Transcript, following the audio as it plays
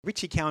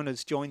Richie Callander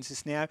joins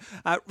us now.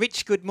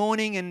 Rich, good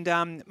morning, and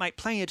mate,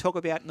 plenty to talk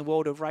about in the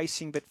world of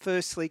racing. But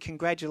firstly,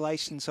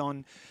 congratulations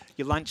on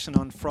your luncheon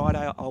on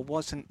Friday. I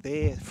wasn't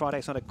there.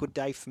 Friday's not a good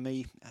day for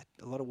me.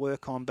 A lot of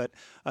work on, but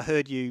I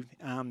heard you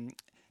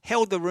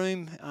held the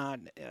room,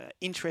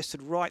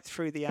 interested right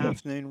through the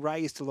afternoon.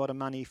 Raised a lot of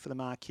money for the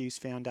Mark Hughes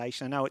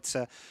Foundation. I know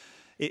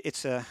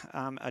it's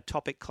a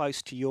topic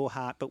close to your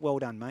heart, but well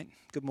done, mate.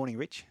 Good morning,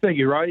 Rich. Thank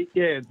you, Ray.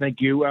 Yeah,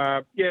 thank you.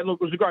 Look,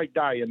 it was a great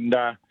day, and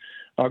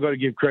I've got to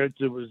give credit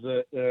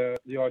to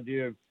the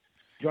idea of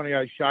Johnny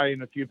O'Shea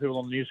and a few people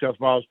on the New South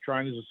Wales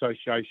Trainers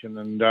Association,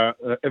 and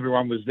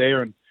everyone was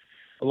there, and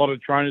a lot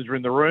of trainers were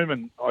in the room,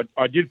 and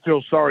I did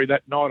feel sorry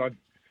that night.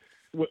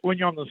 When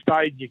you're on the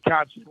stage, you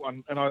can't sit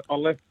one, and I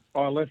left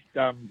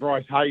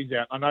Bryce Hayes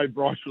out. I know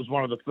Bryce was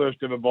one of the first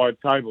ever by a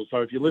table,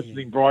 so if you're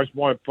listening, Bryce,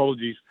 my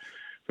apologies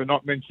for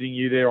not mentioning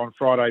you there on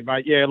Friday,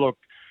 mate. Yeah, look,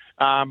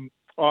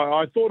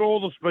 I thought all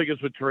the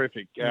speakers were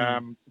terrific.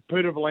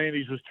 Peter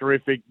V'landys was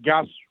terrific.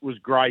 Gus was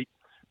great.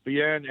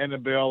 Björn,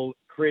 Annabelle,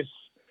 Chris,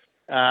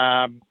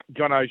 John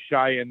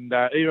O'Shea, and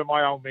even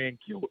my old man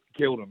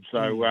killed him.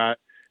 So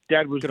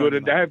Dad was good.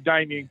 And to have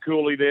Damien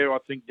Cooley there, I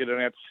think, did an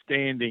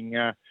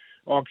outstanding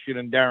auction,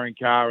 and Darren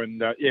Carr.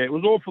 And, it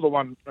was all for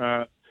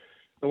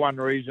the one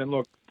reason.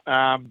 Look,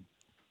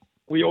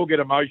 we all get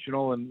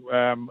emotional, and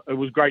it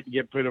was great to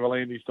get Peter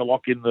V'landys to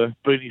lock in the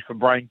boonies for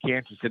brain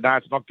cancer. Said, no,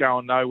 it's not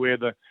going nowhere.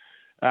 The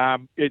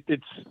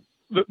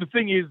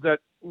thing is that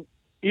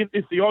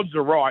if the odds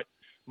are right,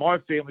 my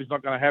family's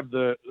not going to have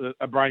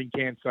a brain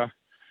cancer,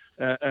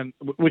 and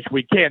which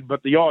we can,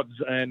 but the odds,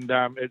 and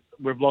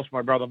we've lost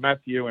my brother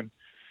Matthew, and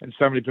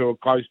so many people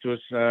close to us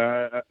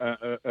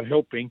are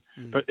helping,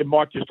 but it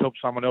might just help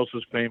someone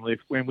else's family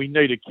when we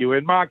need a cure.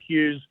 And Mark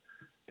Hughes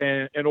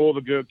and all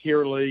the girls,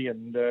 Kira Lee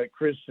and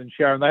Chris and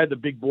Sharon, they had the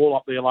big ball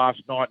up there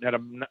last night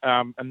and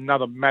had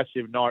another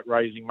massive night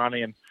raising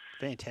money, and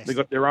fantastic. They've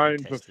got their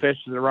own professor,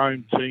 their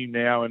own team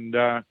now,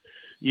 and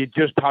you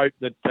just hope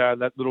that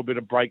that little bit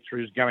of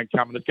breakthrough is going to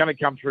come, and it's going to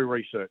come through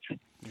research.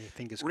 Yeah,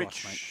 fingers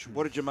Rich, crossed, mate.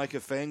 what did you make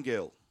of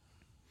Fangirl?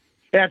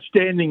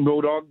 Outstanding,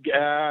 Bulldog.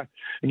 And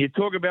you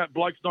talk about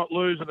blokes not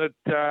losing it.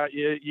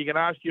 You can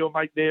ask your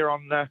mate there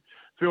on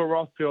Phil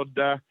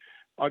Rothfield.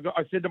 I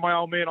said to my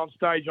old man on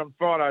stage on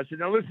Friday, I said,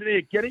 now listen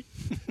here, Kenny.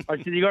 I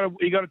said, you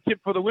got a tip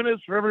for the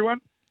winners for everyone?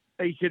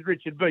 He said,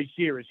 Richard, be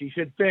serious. He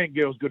said,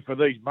 Fangirl's good for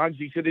these mugs.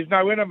 He said, there's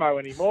no Enemo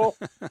anymore.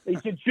 He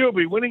said, she'll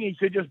be winning. He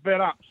said, just bet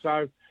up.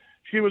 So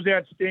she was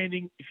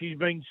outstanding. She's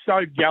been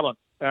so gallant.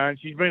 And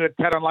she's been a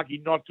tad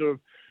unlucky not to have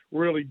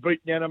really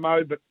beaten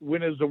Enemo, but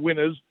winners are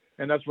winners,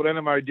 and that's what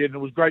Enemo did. And it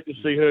was great to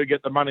see her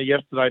get the money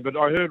yesterday. But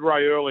I heard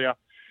Ray earlier,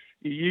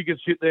 you could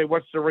sit there,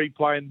 watch the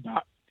replay, and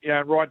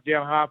write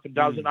down half a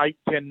dozen, 8,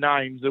 10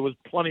 names. There was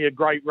plenty of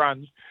great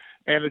runs.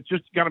 And it's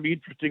just going to be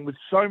interesting with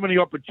so many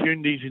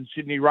opportunities in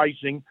Sydney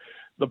racing,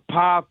 the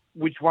path,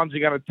 which ones are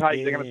going to take.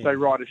 Yeah. They're going to say,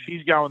 right, if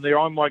she's going there,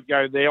 I might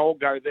go there, I'll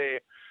go there.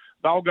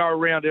 They'll go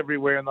around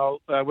everywhere, and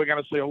we're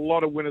going to see a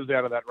lot of winners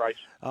out of that race.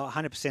 Oh,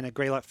 100%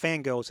 agree. Like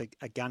Fangirl's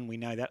a gun, we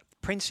know that.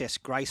 Princess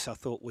Grace, I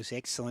thought, was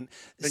excellent.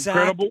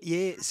 Incredible.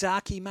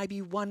 Zaki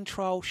maybe one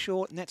trial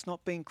short, and that's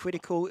not being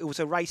critical. It was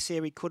a race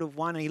there he could have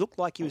won, and he looked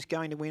like he was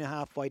going to win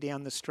halfway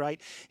down the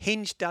straight.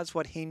 Hinge does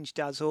what Hinge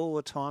does all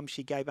the time.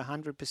 She gave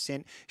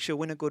 100%. She'll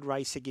win a good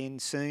race again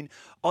soon.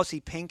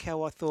 Aussie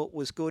Penko, I thought,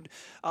 was good.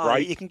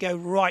 Right. You can go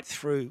right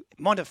through.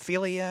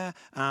 Montefilia,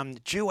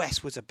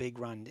 Duas was a big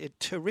run.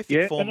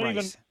 Terrific form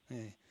race.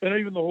 And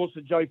even the horse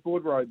that Jay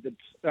Ford rode, that's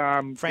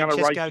going to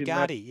race in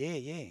Gardy,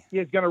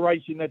 Yeah, it's going to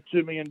race in that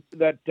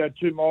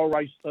 2 mile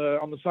race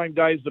on the same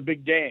day as the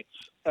big dance.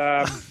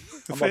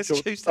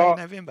 First Tuesday in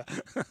November.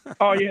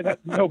 That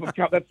Melbourne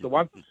Cup, that's the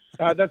one.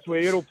 That's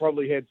where it'll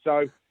probably head.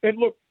 So, and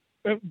look,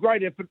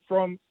 great effort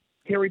from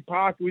Kerry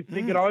Parker with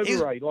Think It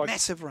Over, Ray.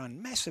 Massive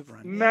run.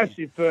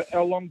 Massive for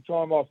a long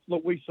time off.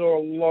 Look, we saw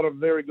a lot of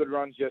very good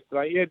runs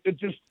yesterday. Yeah, it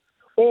just,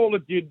 all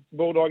it did,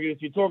 Bulldog,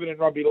 if you're talking in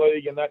rugby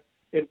league and that,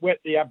 it whet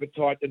the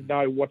appetite to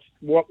know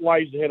what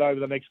lays ahead over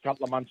the next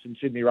couple of months in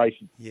Sydney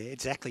racing. Yeah,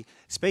 exactly.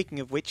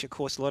 Speaking of which, of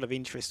course, a lot of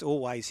interest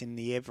always in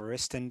the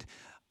Everest, and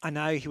I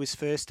know he was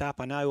first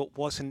up. I know it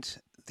wasn't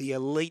the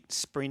elite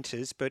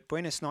sprinters, but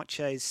Buenos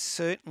Noches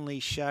certainly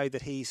showed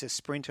that he's a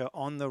sprinter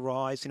on the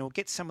rise, and he'll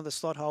get some of the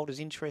slot holders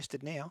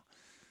interested now.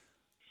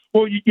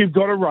 Well, you've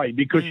got to, Ray,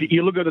 because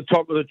you look at the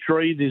top of the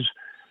tree,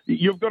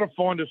 you've got to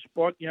find a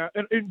spot,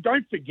 and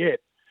don't forget,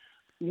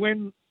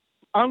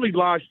 only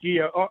last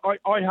year,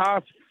 I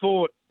half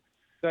thought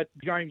that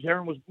James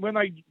Herron was, when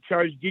they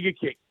chose Giga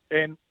Kick,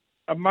 and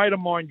a mate of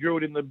mine drew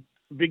it in the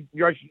big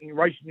Racing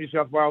New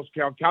South Wales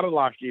Calcutta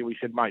last year. We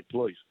said, mate,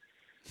 please.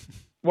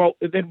 Well,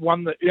 it then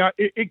won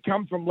it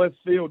come from left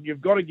field. You've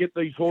got to get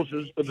these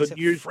horses, the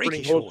new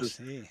sprinting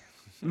horses. Yeah.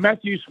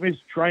 Matthew Smith's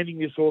training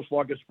this horse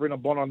like a sprinter,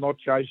 Bono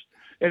Noches,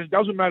 and it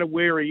doesn't matter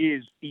where he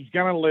is. He's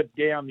going to let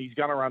down. He's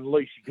going to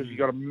unleash because he's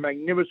got a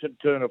magnificent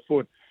turn of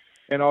foot.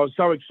 And I was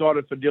so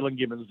excited for Dylan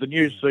Gibbons. The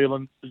new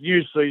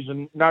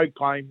season, no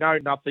claim, no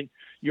nothing.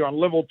 You're on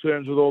level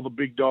terms with all the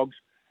big dogs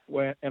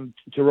and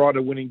to ride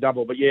a winning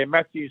double. But, yeah,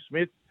 Matthew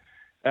Smith,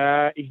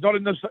 He's not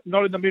in the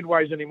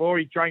midways anymore.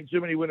 He trained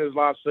too many winners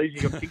last season.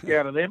 He got kicked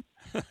out of them,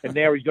 and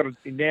now he's got a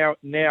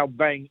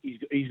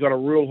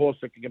real horse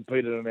that can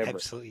compete at an Everest.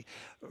 Absolutely,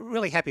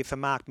 really happy for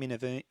Mark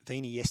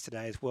Minervini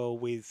yesterday as well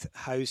with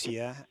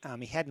Hosier.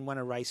 He hadn't won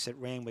a race at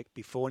Randwick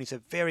before, and he's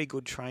a very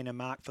good trainer.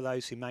 Mark, for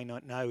those who may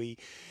not know, he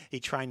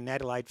trained in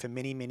Adelaide for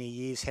many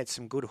years. Had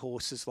some good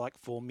horses like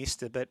For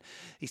Mister, but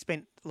he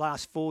spent the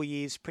last 4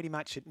 years pretty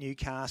much at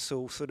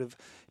Newcastle, sort of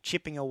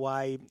chipping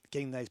away,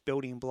 getting those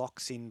building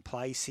blocks in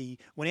place. He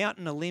went out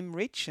on a limb,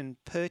 Rich, and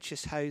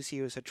purchased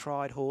Hosier as a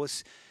tried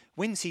horse.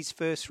 Wins his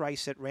first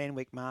race at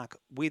Randwick, Mark,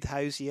 with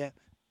Hosier.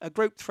 A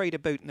Group 3 to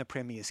boot in the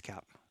Premier's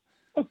Cup.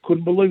 I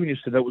couldn't believe when you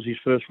said that was his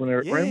first winner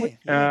at Randwick.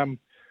 Yeah.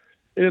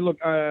 Look,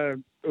 a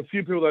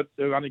few people that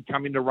have only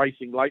come into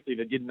racing lately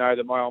that didn't know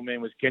that my old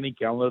man was Kenny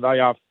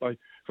Callander,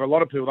 for a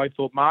lot of people, they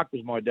thought Mark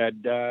was my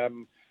dad.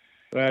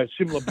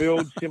 Similar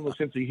build, similar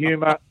sense of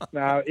humour.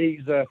 I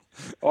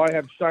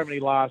have so many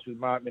laughs with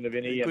Mark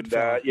Minervini,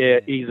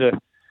 and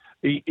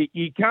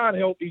you can't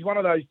help. He's one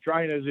of those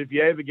trainers. If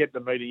you ever get to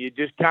meet him, you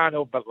just can't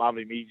help but love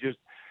him.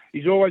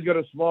 He's always got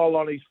a smile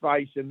on his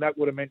face, and that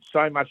would have meant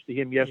so much to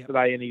him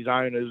yesterday and his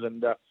owners.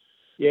 And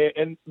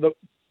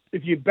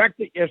if you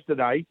backed it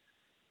yesterday,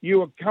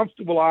 you were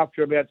comfortable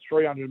after about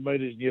 300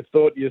 metres, and you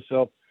thought to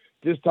yourself,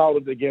 just hold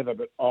it together,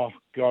 but, oh,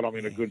 God, I'm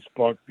in a good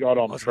spot. God,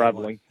 I'm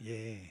travelling.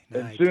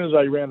 As soon as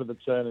they rounded the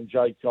turn and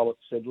Jay Collett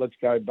said, let's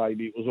go,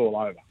 baby, it was all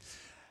over.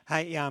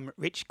 Hey,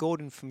 Rich,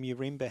 Gordon from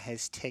Urimba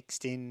has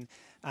texted in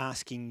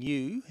asking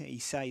you. He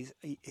says,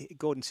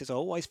 Gordon says, I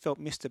always felt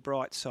Mr.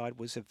 Brightside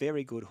was a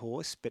very good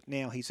horse, but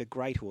now he's a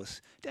great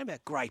horse. Don't know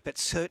about great, but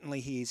certainly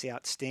he is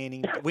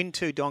outstanding. Win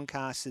 2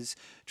 Doncaster's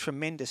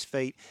tremendous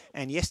feat.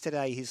 And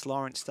yesterday, his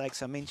Lawrence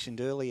Stakes, I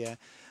mentioned earlier,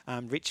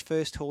 Rich,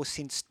 first horse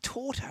since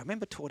Torto.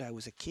 Remember Torto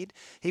was a kid?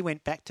 He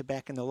went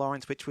back-to-back in the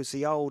Lawrence, which was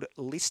the old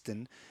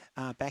Liston,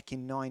 back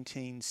in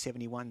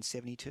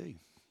 1971-72.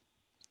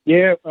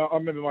 Yeah, I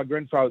remember my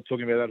grandfather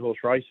talking about that horse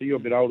race, so you're a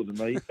bit older than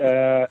me.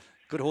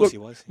 Good horse he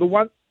was.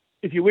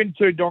 If you win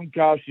 2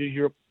 Doncasters,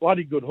 you're a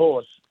bloody good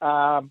horse.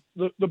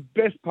 The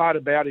best part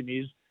about him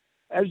is,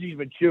 as he's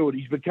matured,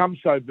 he's become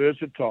so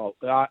versatile.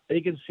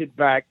 He can sit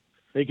back,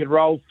 he can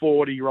roll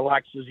forward, he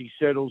relaxes, he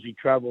settles, he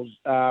travels.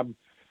 And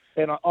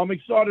I'm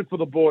excited for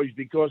the boys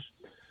because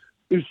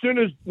as soon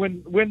as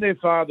when their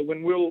father,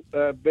 when Will,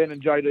 Ben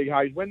and JD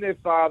Hayes, when their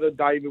father,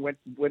 David, went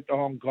to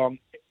Hong Kong,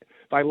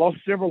 they lost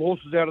several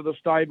horses out of the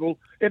stable,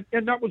 and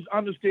that was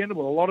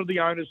understandable. A lot of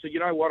the owners said, you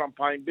know what, I'm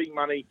paying big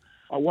money.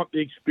 I want the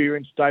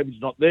experience. David's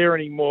not there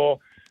anymore.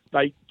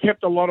 They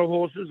kept a lot of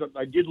horses, and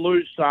they did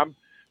lose some.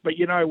 But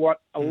you know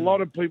what? A lot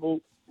of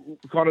people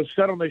kind of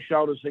sat on their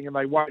shoulders thinking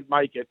they won't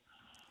make it.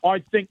 I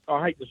hate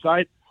to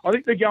say it, I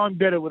think they're going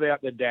better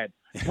without their dad.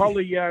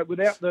 Probably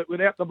without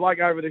the bloke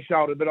over the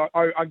shoulder. But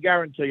I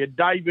guarantee you,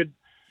 David,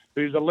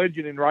 who's a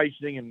legend in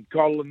racing, and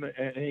Colin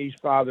and his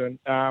father,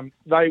 and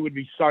they would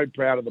be so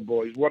proud of the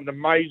boys. What an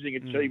amazing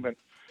achievement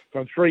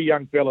from 3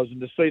 young fellas, and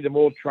to see them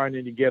all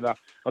training together,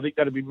 I think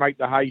that'd make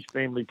the Hayes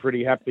family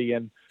pretty happy.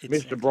 And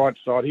Mr.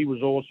 Brightside, he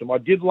was awesome. I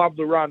did love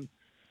the run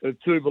of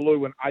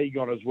Tuvalu and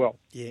Aegon as well.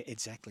 Yeah,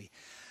 exactly.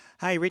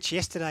 Hey, Rich,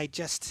 yesterday,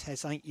 just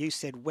as I think you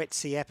said,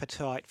 whets the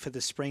appetite for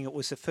the spring. It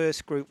was the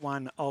first Group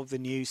 1 of the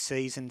new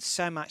season.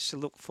 So much to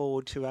look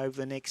forward to over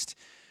the next,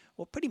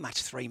 well, pretty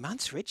much 3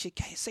 months, Rich. It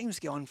seems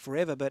to go on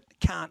forever, but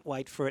can't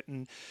wait for it.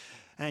 And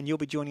you'll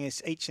be joining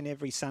us each and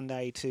every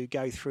Sunday to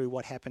go through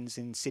what happens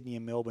in Sydney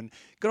and Melbourne.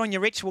 Good on you,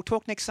 Rich. We'll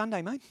talk next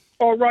Sunday, mate.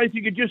 Oh, Ray, if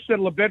you could just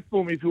settle a bet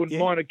for me, if you wouldn't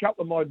mind. A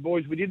couple of my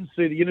boys, we didn't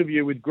see the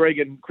interview with Greg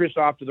and Chris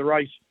after the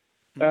race.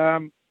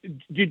 When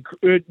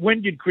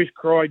did Chris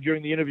cry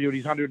during the interview at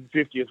his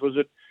 150th? Was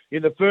it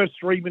in the first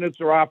 3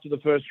 minutes or after the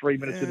first 3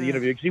 minutes of the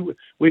interview? Because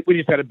we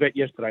just had a bet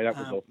yesterday, that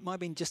was all. Might have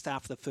been just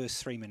after the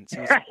first 3 minutes.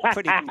 It was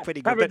pretty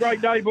good. Have a great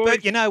day, boys.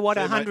 But you know what?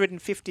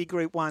 150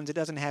 Group 1s, it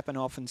doesn't happen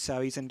often, so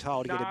he's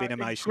entitled to get a bit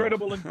emotional.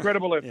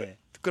 Incredible effort. Yeah.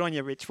 Good on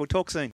you, Rich. We'll talk soon.